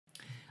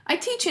I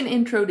teach an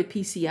Intro to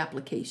PC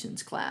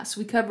Applications class.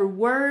 We cover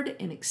Word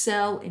and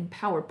Excel and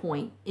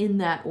PowerPoint in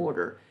that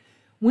order.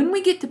 When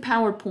we get to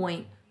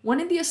PowerPoint, one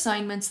of the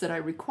assignments that I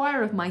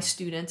require of my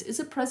students is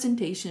a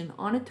presentation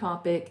on a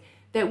topic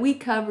that we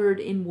covered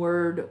in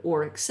Word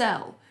or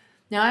Excel.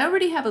 Now, I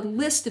already have a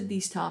list of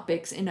these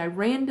topics and I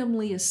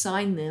randomly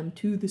assign them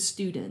to the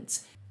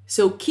students.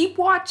 So keep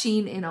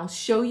watching and I'll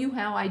show you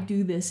how I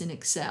do this in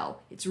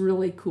Excel. It's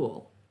really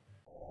cool.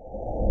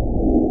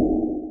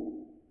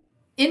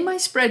 In my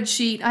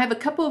spreadsheet, I have a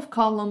couple of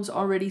columns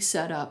already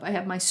set up. I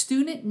have my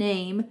student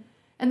name,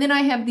 and then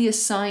I have the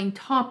assigned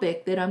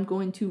topic that I'm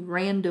going to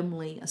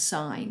randomly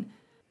assign.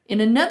 In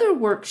another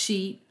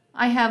worksheet,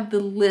 I have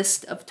the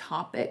list of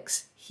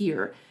topics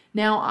here.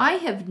 Now, I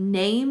have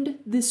named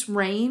this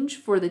range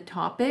for the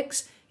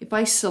topics. If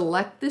I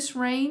select this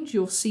range,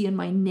 you'll see in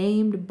my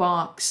named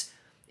box,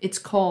 it's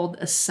called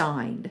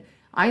assigned.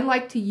 I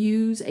like to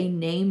use a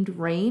named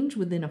range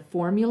within a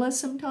formula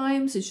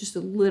sometimes. It's just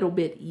a little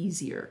bit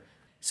easier.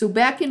 So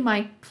back in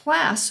my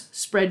class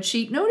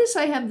spreadsheet, notice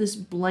I have this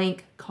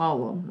blank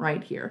column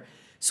right here.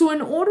 So in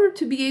order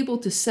to be able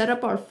to set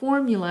up our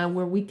formula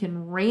where we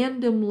can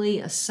randomly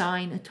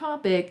assign a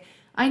topic,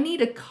 I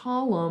need a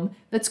column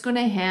that's going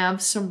to have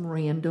some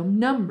random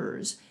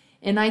numbers.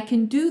 And I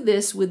can do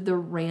this with the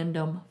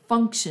random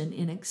function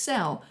in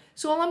Excel.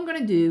 So all I'm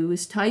going to do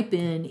is type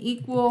in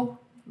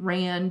equal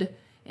rand,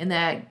 and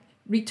that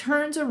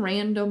returns a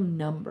random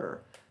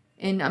number.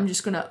 And I'm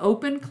just going to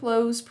open,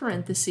 close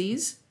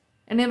parentheses,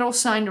 and it'll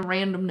assign a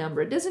random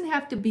number. It doesn't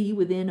have to be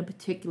within a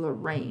particular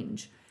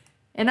range.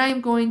 And I am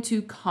going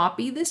to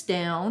copy this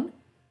down.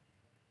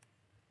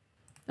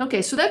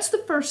 Okay, so that's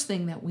the first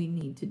thing that we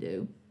need to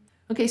do.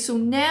 Okay, so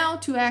now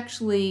to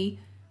actually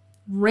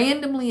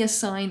randomly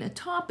assign a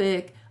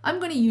topic, I'm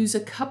going to use a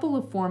couple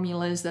of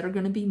formulas that are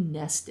going to be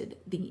nested.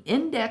 The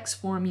index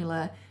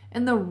formula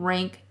and the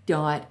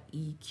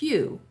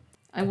Rank.EQ.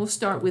 I will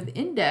start with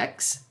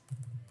index,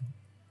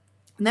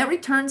 and that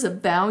returns a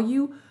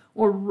value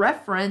or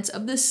reference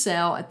of the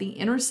cell at the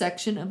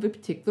intersection of a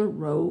particular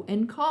row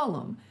and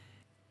column.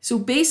 So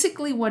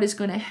basically what is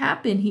going to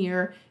happen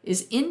here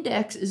is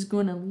index is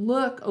going to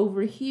look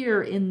over here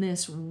in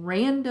this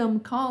random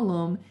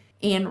column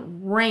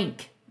and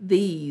rank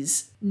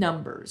these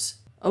numbers.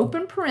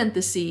 Open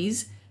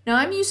parentheses. Now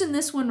I'm using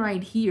this one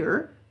right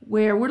here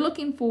where we're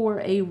looking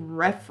for a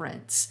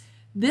reference.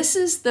 This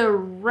is the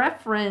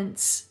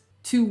reference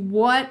to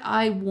what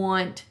I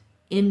want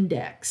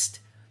indexed.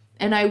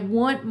 And I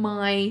want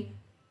my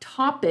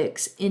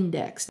topics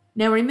indexed.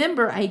 Now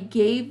remember, I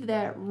gave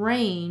that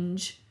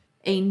range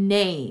a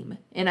name,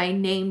 and I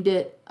named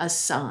it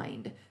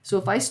assigned. So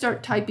if I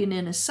start typing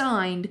in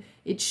assigned,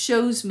 it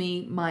shows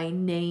me my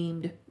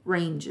named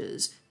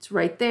ranges. It's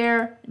right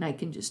there, and I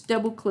can just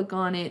double click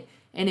on it,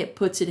 and it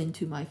puts it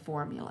into my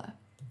formula.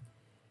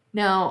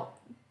 Now,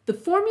 the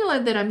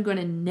formula that I'm going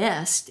to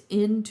nest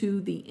into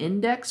the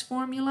index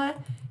formula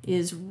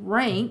is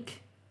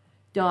Rank.EQ.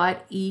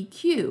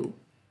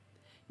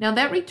 Now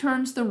that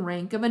returns the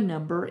rank of a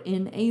number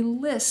in a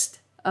list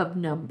of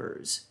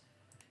numbers.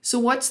 So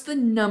what's the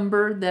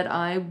number that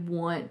I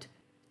want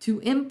to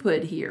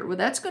input here? Well,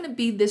 that's going to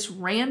be this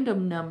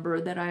random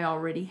number that I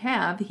already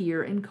have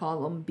here in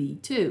column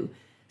B2.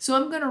 So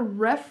I'm going to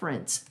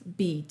reference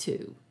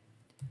B2.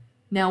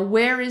 Now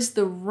where is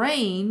the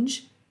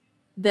range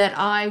that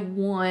I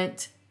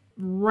want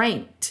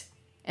ranked?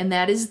 And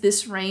that is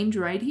this range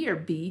right here,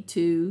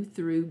 B2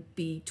 through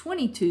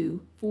B22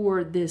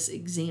 for this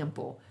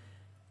example.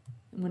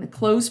 I'm going to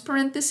close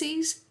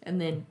parentheses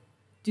and then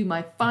do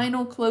my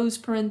final close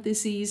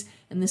parentheses,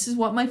 and this is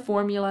what my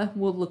formula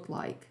will look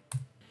like.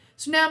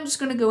 So now I'm just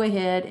going to go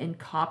ahead and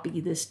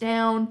copy this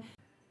down.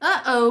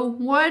 Uh-oh,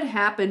 what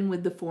happened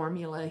with the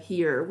formula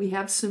here? We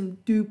have some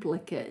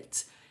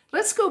duplicates.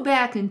 Let's go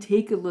back and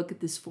take a look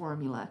at this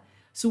formula.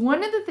 So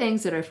one of the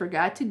things that I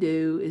forgot to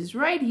do is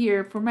right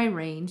here for my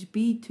range,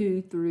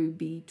 B2 through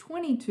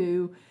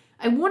B22,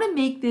 I want to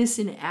make this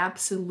an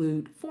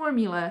absolute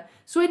formula,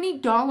 so I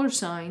need dollar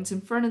signs in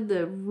front of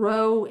the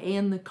row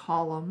and the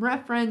column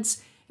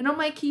reference. And on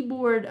my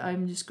keyboard,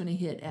 I'm just going to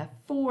hit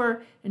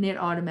F4, and it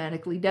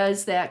automatically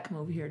does that. Come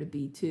over here to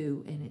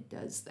B2, and it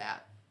does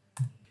that.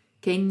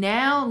 Okay,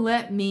 now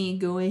let me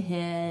go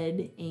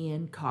ahead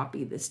and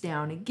copy this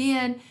down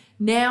again.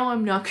 Now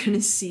I'm not going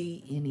to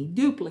see any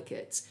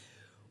duplicates.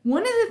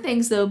 One of the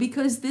things, though,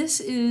 because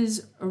this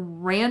is a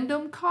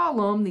random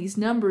column, these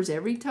numbers,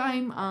 every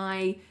time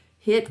I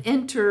hit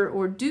enter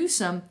or do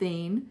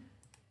something,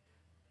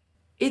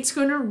 it's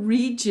going to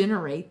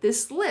regenerate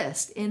this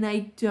list, and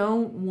I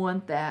don't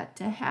want that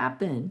to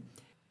happen.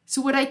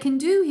 So what I can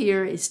do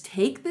here is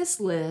take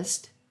this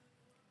list,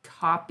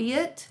 copy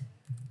it,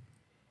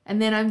 and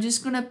then I'm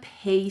just going to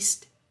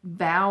paste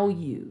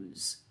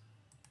values.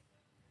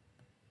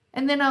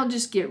 And then I'll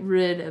just get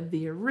rid of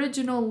the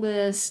original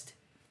list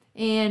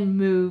and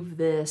move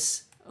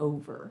this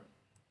over.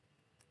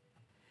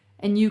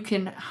 And you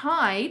can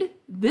hide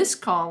this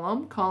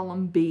column,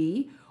 column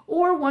B,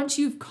 Or once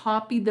you've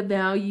copied the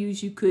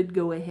values, you could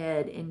go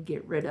ahead and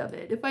get rid of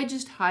it. If I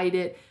just hide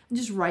it,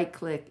 just right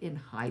click and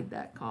hide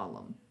that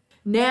column.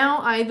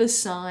 Now I've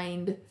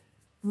assigned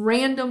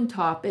random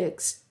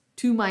topics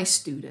to my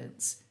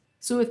students.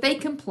 So if they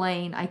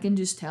complain, I can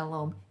just tell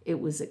them it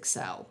was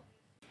Excel.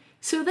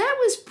 So that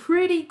was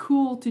pretty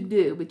cool to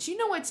do, but you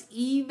know what's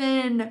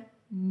even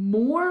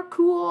more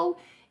cool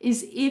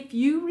is if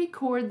you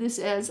record this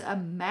as a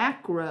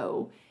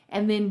macro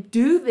and then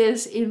do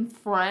this in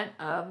front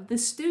of the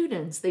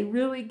students. They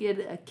really get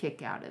a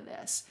kick out of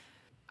this.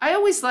 I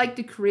always like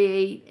to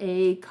create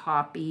a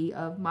copy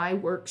of my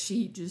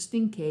worksheet just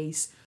in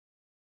case.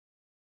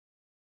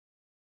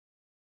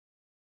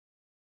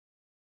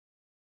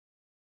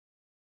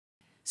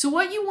 So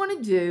what you want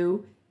to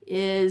do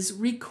is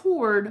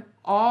record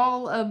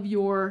all of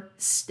your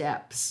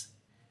steps.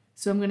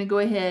 So I'm going to go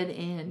ahead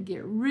and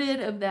get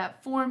rid of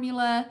that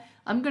formula.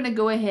 I'm going to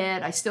go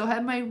ahead, I still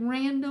have my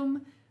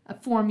random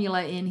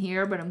formula in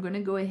here, but I'm going to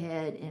go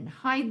ahead and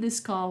hide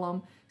this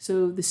column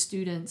so the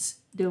students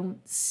don't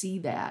see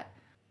that.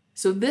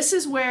 So this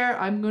is where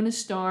I'm going to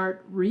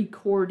start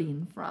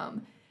recording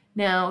from.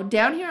 Now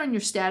down here on your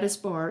status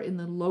bar in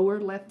the lower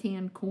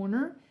left-hand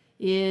corner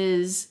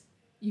is,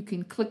 you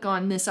can click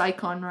on this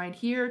icon right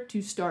here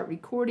to start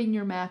recording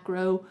your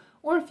macro,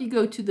 or if you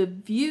go to the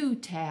View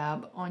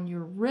tab on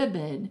your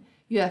ribbon,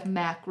 you have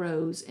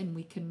macros and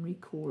we can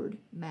record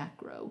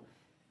macro.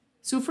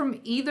 So from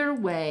either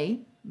way,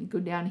 let me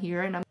go down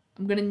here and I'm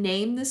going to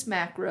name this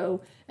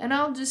macro and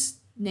I'll just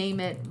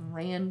name it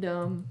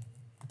random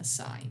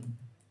assign.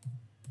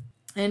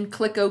 And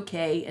click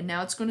OK, and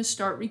now it's going to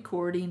start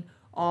recording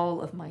all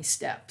of my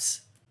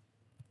steps.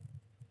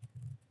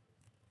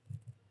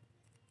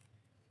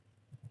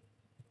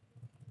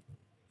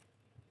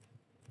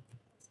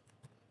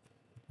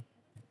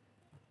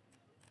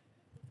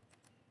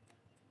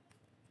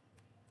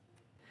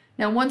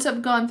 Now once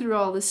I've gone through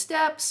all the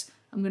steps,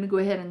 I'm going to go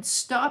ahead and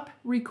stop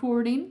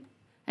recording.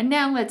 And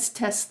now let's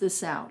test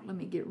this out. Let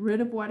me get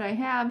rid of what I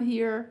have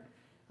here.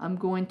 I'm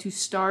going to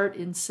start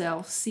in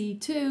cell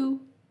C2.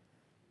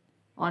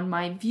 On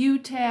my View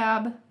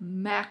tab,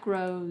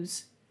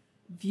 Macros,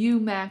 View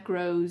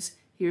Macros.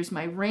 Here's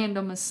my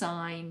random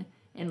assign,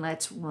 and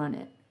let's run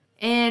it.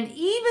 And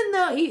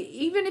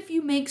even if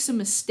you make some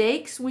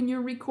mistakes when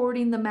you're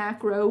recording the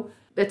macro,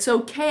 that's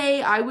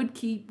okay. I would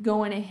keep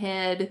going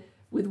ahead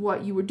with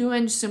what you were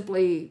doing.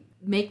 Simply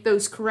make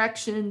those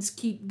corrections,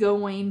 keep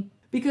going.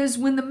 Because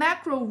when the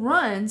macro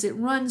runs, it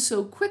runs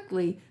so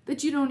quickly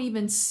that you don't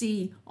even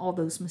see all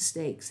those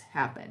mistakes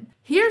happen.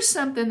 Here's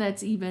something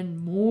that's even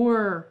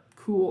more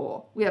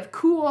cool. We have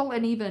cool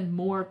and even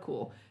more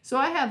cool. So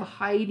I have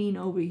hiding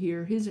over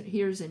here.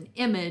 Here's an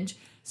image.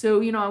 So,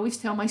 you know, I always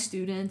tell my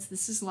students,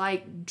 this is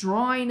like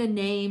drawing a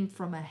name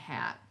from a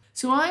hat.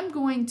 So I'm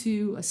going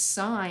to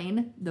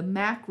assign the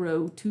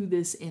macro to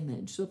this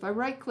image. So if I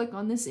right click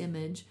on this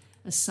image,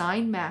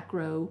 assign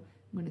macro,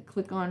 I'm going to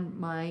click on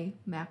my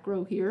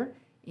macro here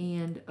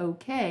and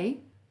OK.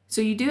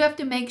 So you do have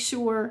to make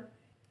sure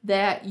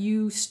that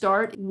you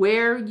start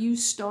where you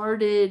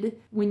started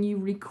when you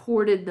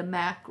recorded the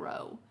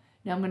macro.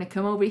 Now I'm going to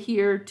come over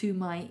here to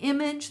my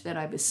image that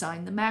I've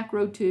assigned the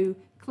macro to,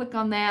 click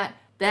on that.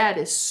 That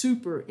is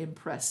super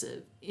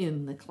impressive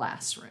in the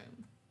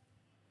classroom.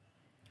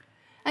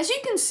 As you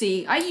can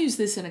see, I use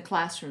this in a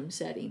classroom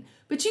setting,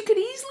 but you could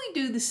easily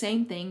do the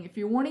same thing if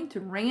you're wanting to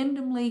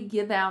randomly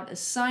give out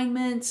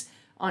assignments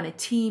on a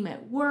team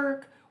at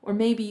work, or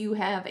maybe you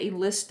have a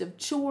list of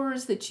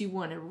chores that you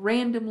want to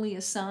randomly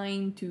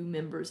assign to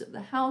members of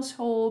the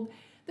household.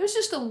 There's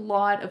just a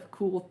lot of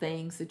cool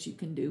things that you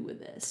can do with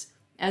this.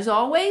 As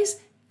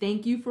always,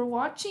 thank you for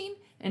watching,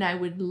 and I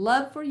would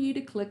love for you to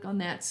click on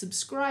that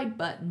subscribe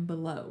button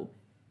below.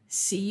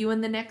 See you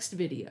in the next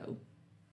video.